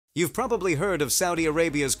You've probably heard of Saudi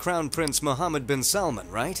Arabia's Crown Prince Mohammed bin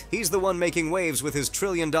Salman, right? He's the one making waves with his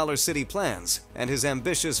trillion-dollar city plans and his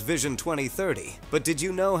ambitious Vision 2030. But did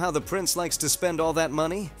you know how the prince likes to spend all that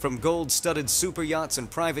money? From gold-studded super yachts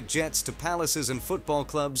and private jets to palaces and football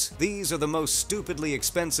clubs, these are the most stupidly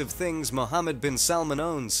expensive things Mohammed bin Salman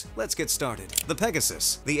owns. Let's get started. The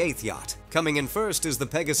Pegasus, the 8th yacht. Coming in first is the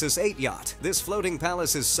Pegasus 8 yacht. This floating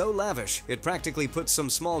palace is so lavish, it practically puts some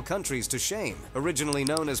small countries to shame. Originally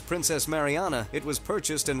known as Princess Mariana, it was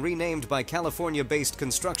purchased and renamed by California-based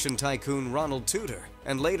construction tycoon Ronald Tudor,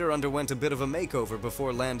 and later underwent a bit of a makeover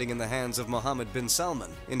before landing in the hands of Mohammed bin Salman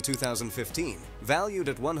in 2015. Valued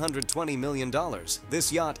at $120 million,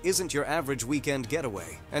 this yacht isn't your average weekend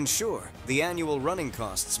getaway. And sure, the annual running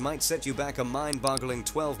costs might set you back a mind-boggling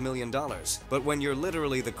 $12 million, but when you're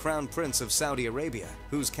literally the Crown Prince of Saudi Arabia,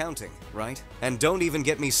 who's counting, right? And don't even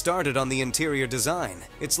get me started on the interior design.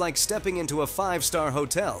 It's like stepping into a 5-star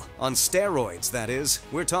hotel. On steroids, that is.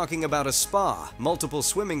 We're talking about a spa, multiple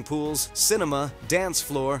swimming pools, cinema, dance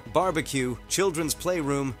floor, barbecue, children's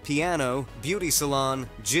playroom, piano, beauty salon,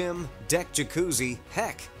 gym, deck jacuzzi.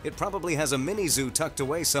 Heck, it probably has a mini zoo tucked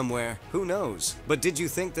away somewhere. Who knows? But did you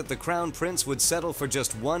think that the Crown Prince would settle for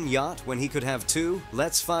just one yacht when he could have two?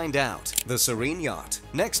 Let's find out. The Serene Yacht.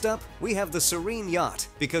 Next up, we have the Serene Yacht,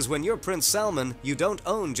 because when you're Prince Salman, you don't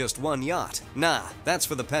own just one yacht. Nah, that's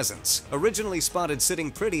for the peasants. Originally spotted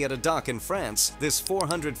sitting pretty at a dock in France, this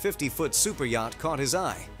 450-foot super yacht caught his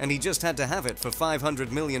eye, and he just had to have it for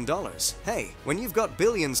 $500 million. Hey, when you've got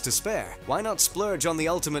billions to spare, why not splurge on the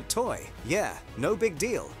ultimate toy? Yeah, no big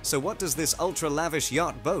deal. So what does this ultra-lavish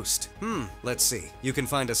yacht boast? Let's see. You can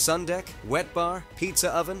find a sun deck, wet bar, pizza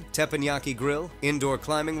oven, teppanyaki grill, indoor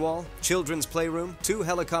climbing wall, children's playroom, 2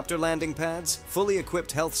 helicopter landing pads, fully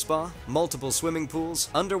equipped health spa, multiple swimming pools,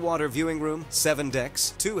 underwater viewing room, 7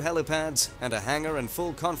 decks, 2 helipads, and a hangar and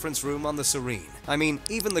full conference room on the Serene. I mean,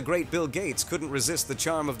 even the great Bill Gates couldn't resist the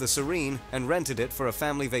charm of the Serene and rented it for a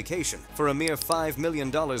family vacation for a mere $5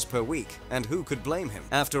 million per week. And who could blame him?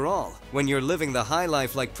 After all, when you're living the high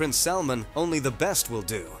life like Prince Salman, only the best will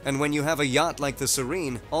do. And when you have a yacht like the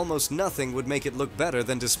Serene, almost nothing would make it look better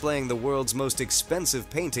than displaying the world's most expensive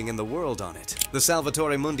painting in the world on it. The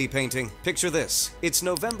Salvatore Mundi painting. Picture this. It's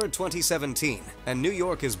November 2017, and New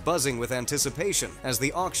York is buzzing with anticipation as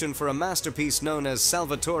the auction for a masterpiece known as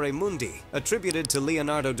Salvatore Mundi, attributed to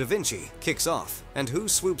Leonardo da Vinci, kicks off. And who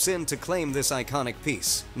swoops in to claim this iconic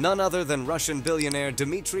piece? None other than Russian billionaire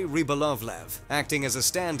Dmitry Rybolovlev, acting as a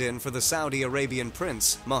stand-in for the Saudi Arabian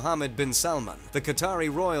prince, Mohammed bin Salman. The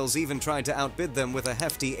Qatari royals even tried to outbid them with a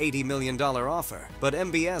hefty $80 million offer, but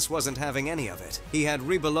MBS wasn't having any of it. He had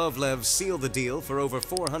Rybolovlev seal the deal for over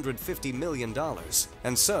 $450 million.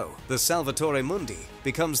 And so, the Salvatore Mundi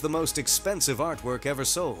becomes the most expensive artwork ever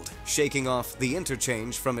sold, shaking off the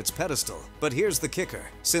interchange from its pedestal. But here's the kicker.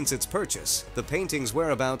 Since its purchase, the painting's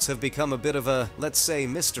whereabouts have become a bit of a, let's say,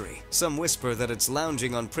 mystery. Some whisper that it's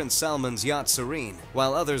lounging on Prince Salman's yacht Serene,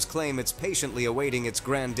 while others claim it's patiently awaiting its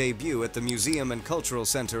grand debut at the Museum and Cultural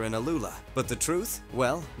Center in Alula. But the truth?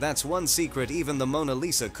 Well, that's one secret even the Mona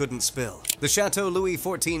Lisa couldn't spill. The Chateau Louis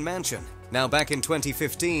XIV Mansion. Now back in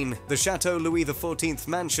 2015, the Chateau Louis XIV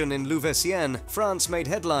mansion in Louveciennes, France made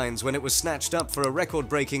headlines when it was snatched up for a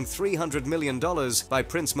record-breaking $300 million by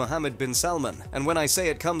Prince Mohammed bin Salman. And when I say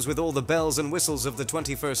it comes with all the bells and whistles of the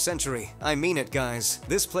 21st century, I mean it, guys.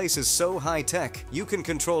 This place is so high-tech, you can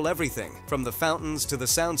control everything, from the fountains to the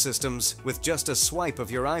sound systems, with just a swipe of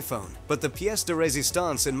your iPhone. But the pièce de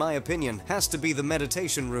résistance, in my opinion, has to be the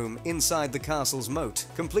meditation room inside the castle's moat,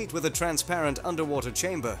 complete with a transparent underwater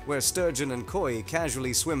chamber where sturgeon and koi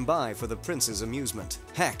casually swim by for the prince's amusement.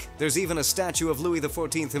 Heck, there's even a statue of Louis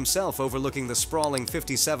XIV himself overlooking the sprawling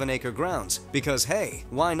 57-acre grounds, because hey,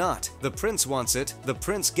 why not? The prince wants it, the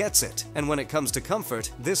prince gets it. And when it comes to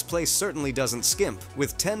comfort, this place certainly doesn't skimp.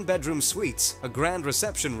 With 10-bedroom suites, a grand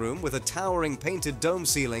reception room with a towering painted dome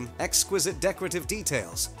ceiling, exquisite decorative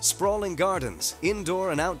details, sprawling gardens,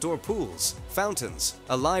 indoor and outdoor pools, fountains,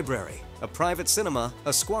 a library, a private cinema,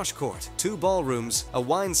 a squash court, 2 ballrooms, a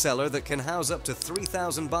wine cellar that can house up to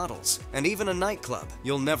 3,000 bottles, and even a nightclub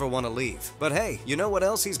you'll never want to leave. But hey, you know what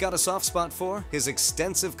else he's got a soft spot for? His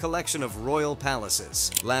extensive collection of royal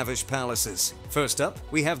palaces. Lavish palaces. First up,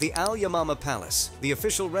 we have the Al Yamama Palace, the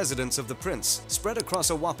official residence of the prince. Spread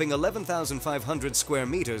across a whopping 11,500 square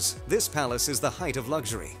meters, this palace is the height of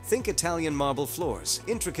luxury. Think Italian marble floors,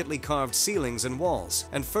 intricately carved ceilings and walls,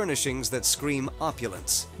 and furnishings that scream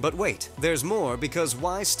opulence. But wait, there's more, because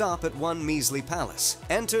why stop at one measly palace?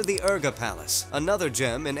 Enter the Urga Palace, another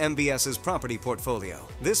gem in MBS's property portfolio.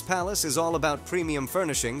 This palace is all about premium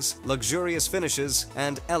furnishings, luxurious finishes,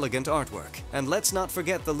 and elegant artwork. And let's not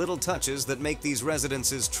forget the little touches that make these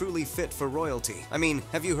residences truly fit for royalty. I mean,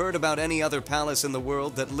 have you heard about any other palace in the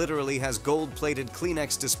world that literally has gold-plated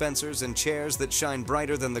Kleenex dispensers and chairs that shine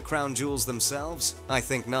brighter than the crown jewels themselves? I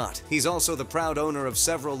think not. He's also the proud owner of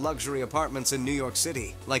several luxury apartments in New York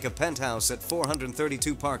City, like a penthouse at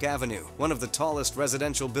 432 Park Avenue, one of the tallest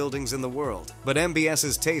residential buildings in the world. But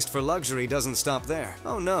MBS's taste for luxury doesn't stop there.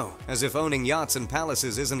 Oh no, as if owning yachts and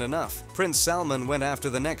palaces isn't enough. Prince Salman went after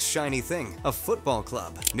the next shiny thing, a football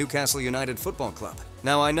club, Newcastle United Football Club.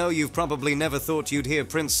 Now, I know you've probably never thought you'd hear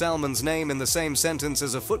Prince Salman's name in the same sentence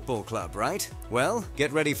as a football club, right? Well,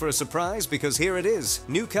 get ready for a surprise, because here it is,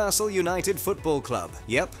 Newcastle United Football Club.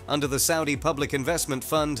 Yep, under the Saudi Public Investment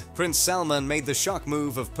Fund, Prince Salman made the shock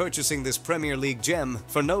move of purchasing this Premier League gem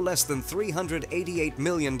for no less than $388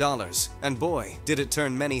 million. And boy, did it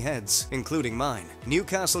turn many heads, including mine.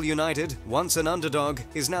 Newcastle United, once an underdog,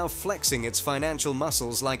 is now flexing its financial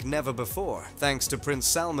muscles like never before, thanks to Prince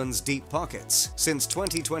Salman's deep pockets. Since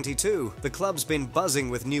 2022, the club's been buzzing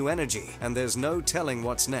with new energy, and there's no telling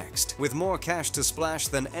what's next. With more cash to splash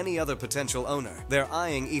than any other potential owner, they're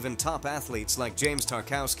eyeing even top athletes like James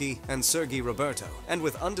Tarkowski and Sergei Roberto. And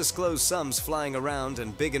with undisclosed sums flying around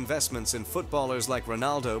and big investments in footballers like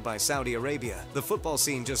Ronaldo by Saudi Arabia, the football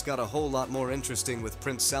scene just got a whole lot more interesting with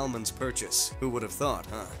Prince Salman's purchase. Who would have thought,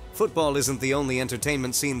 huh? Football isn't the only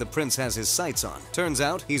entertainment scene the prince has his sights on. Turns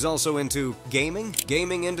out, he's also into gaming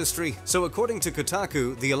industry. So according to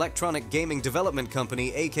Kotaku, the electronic gaming development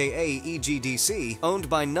company, aka EGDC, owned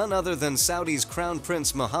by none other than Saudi's Crown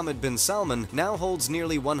Prince Mohammed bin Salman, now holds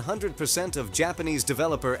nearly 100% of Japanese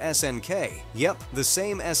developer SNK. Yep, the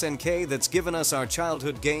same SNK that's given us our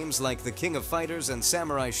childhood games like the King of Fighters and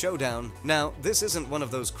Samurai Showdown. Now, this isn't one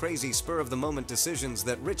of those crazy spur-of-the-moment decisions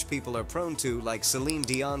that rich people are prone to, like Celine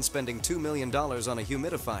Dion spending $2 million on a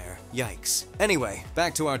humidifier. Yikes. Anyway,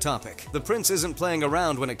 back to our topic. The prince isn't playing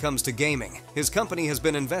around when it comes to gaming. His company has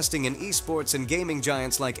been investing in esports and gaming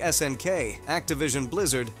giants like SNK, Activision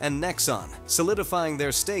Blizzard, and Nexon, solidifying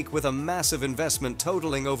their stake with a massive investment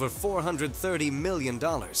totaling over $430 million.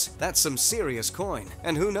 That's some serious coin.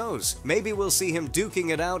 And who knows, maybe we'll see him duking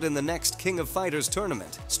it out in the next King of Fighters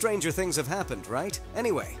tournament. Stranger things have happened, right?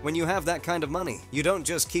 Anyway, when you have that kind of money, you don't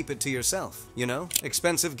just keep it to yourself, you know?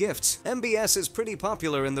 Expensive gifts. MBS is pretty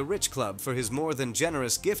popular in the rich club for his more than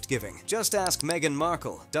generous gift giving. Just ask Meghan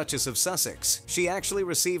Markle, Duchess of Sussex. She actually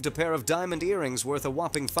received a pair of diamond earrings worth a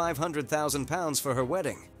whopping £500,000 for her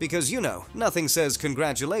wedding. Because, you know, nothing says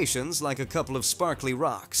congratulations like a couple of sparkly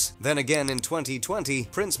rocks. Then again in 2020,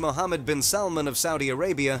 Prince Mohammed bin Salman of Saudi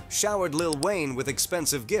Arabia showered Lil Wayne with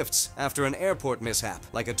expensive gifts after an airport mishap,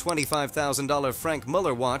 like a $25,000 Frank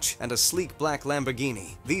Muller watch and a sleek black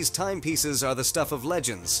Lamborghini. These timepieces are the stuff of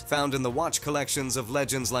legends, found in the watch collections of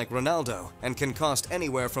legends like Ronaldo, and can cost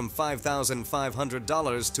anywhere from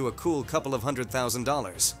 $5,500 to a cool couple of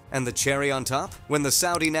 $100,000. And the cherry on top? When the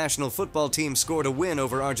Saudi national football team scored a win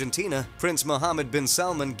over Argentina, Prince Mohammed bin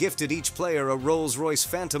Salman gifted each player a Rolls-Royce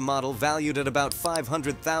Phantom model valued at about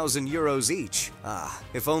 500,000 euros each. Ah,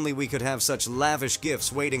 if only we could have such lavish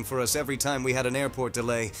gifts waiting for us every time we had an airport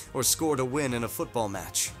delay or scored a win in a football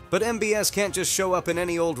match. But MBS can't just show up in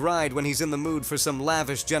any old ride when he's in the mood for some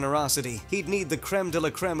lavish generosity. He'd need the creme de la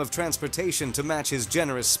creme of transportation to match his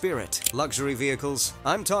generous spirit. Luxury vehicles?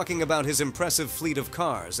 I'm talking about his impressive fleet of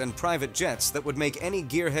cars and private jets that would make any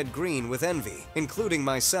gearhead green with envy, including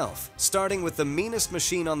myself. Starting with the meanest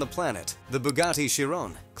machine on the planet, the Bugatti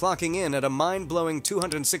Chiron, clocking in at a mind-blowing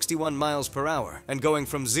 261 miles per hour and going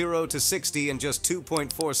from 0 to 60 in just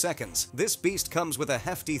 2.4 seconds. This beast comes with a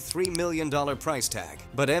hefty $3 million price tag.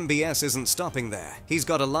 But MBS isn't stopping there. He's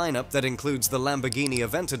got a lineup that includes the Lamborghini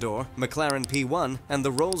Aventador, McLaren P1, and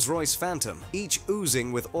the Rolls-Royce Phantom, each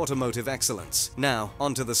oozing with automotive excellence. Now,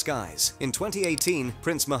 onto the skies. In 2018,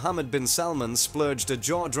 Prince Mohammed bin Salman splurged a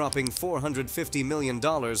jaw-dropping $450 million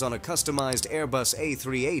on a customized Airbus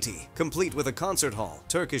A380, complete with a concert hall,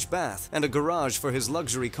 Turkish bath, and a garage for his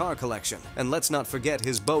luxury car collection. And let's not forget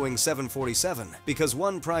his Boeing 747, because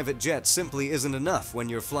one private jet simply isn't enough when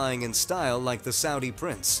you're flying in style like the Saudi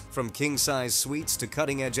prince. From king-size suites to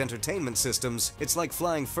cutting-edge entertainment systems, it's like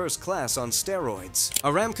flying first class on steroids.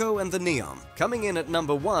 Aramco and the Neom. Coming in at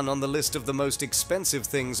number 1 on the list of the most expensive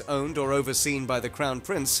things owned or overseen by the Crown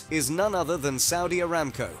Prince is none other than Saudi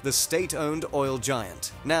Aramco, the state-owned oil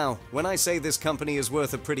giant. Now, when I say this company is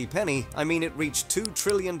worth a pretty penny, I mean it reached $2 trillion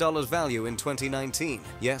trillion value in 2019.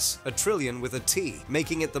 Yes, a trillion with a T,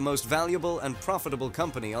 making it the most valuable and profitable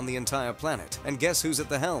company on the entire planet. And guess who's at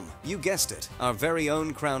the helm? You guessed it, our very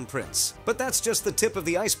own Crown Prince. But that's just the tip of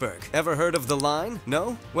the iceberg. Ever heard of the line?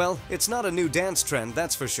 No? Well, it's not a new dance trend,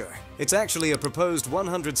 that's for sure. It's actually a proposed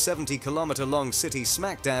 170-kilometer-long city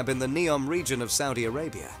smack dab in the Neom region of Saudi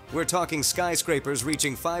Arabia. We're talking skyscrapers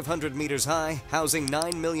reaching 500 meters high, housing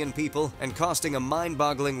 9 million people, and costing a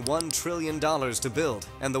mind-boggling $1 trillion to build.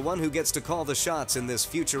 And the one who gets to call the shots in this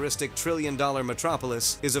futuristic trillion-dollar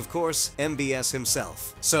metropolis is, of course, MBS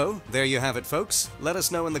himself. So, there you have it, folks. Let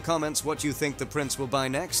us know in the comments what you think the prince will buy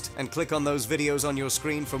next, and click on those videos on your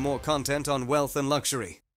screen for more content on wealth and luxury.